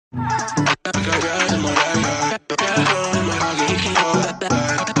You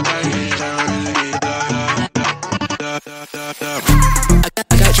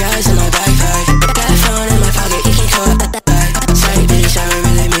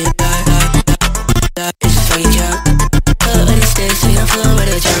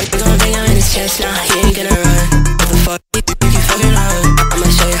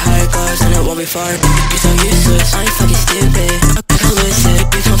so useless, I ain't fucking stupid. I can't lose it,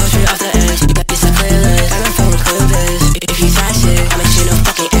 you can't push me off the edge. You got this like playlist, and I'm fucking clueless. If you touch it, I'ma shoot no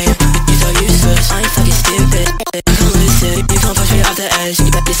fucking aim. You so useless, I ain't fucking stupid. I can't lose it, you can't push me off the edge.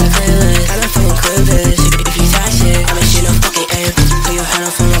 You got this like playlist, and I'm fucking clueless. If you touch it, I'ma shoot no fucking aim. Put your hand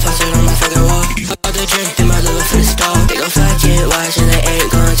up on my poster on my fucking wall. Fuck the drink, in my liver for the stall. They gon' fuck it, watch, and they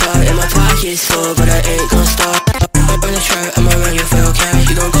ain't gon' talk. And my pocket's full, but I ain't gon' stop. I'm on the track, I'ma run you for your cash.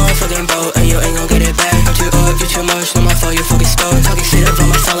 You gon' go on fucking boat, and you ain't gon' get it back. I'm too old, you too much, no my fault, you fucking stole. Talking shit up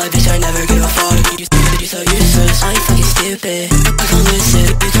on my style, like bitch, I never give a fuck. You so useless, I ain't fucking stupid. I can't lose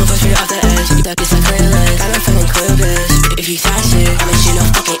it, you can't push me off the edge. You got this like playlist, and I'm fucking clueless. If you touch it, I'ma shoot no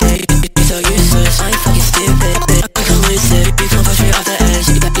fucking aim. You so useless, I ain't fucking stupid. I can't lose it, you can't push me off the edge.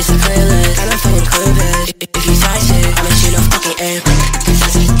 You got this like playlist, and I'm fucking clueless. If you touch it, I'ma shoot no fucking aim. Cause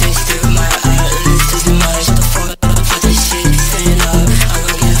I see things through my eyes, this is too much. What the fuck, for this shit, stand up. I'm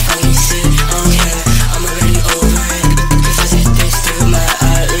gon' get fucking sick, I don't care, I'm already over it. Cause I see things through my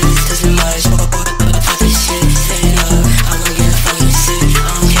eyes, this is too much. For this shit, stand up. I'm gon' get fucking sick,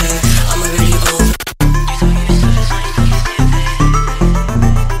 I don't care, I'm already over it.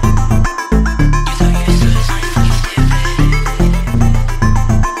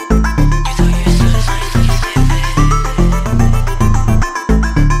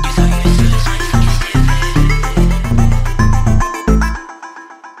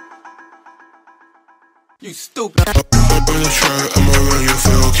 You stupid. Up on the track, I'ma run you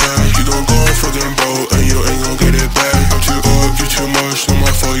for your cash. You gon' go on fucking boat, and you ain't gon' get it back. I'm too old, you too much, no my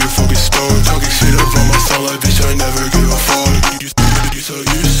fault, you fucking stole. Talking shit up on my style, like bitch, I never give a fuck. You so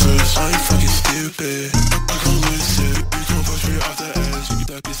useless, I ain't fucking stupid. I can't lose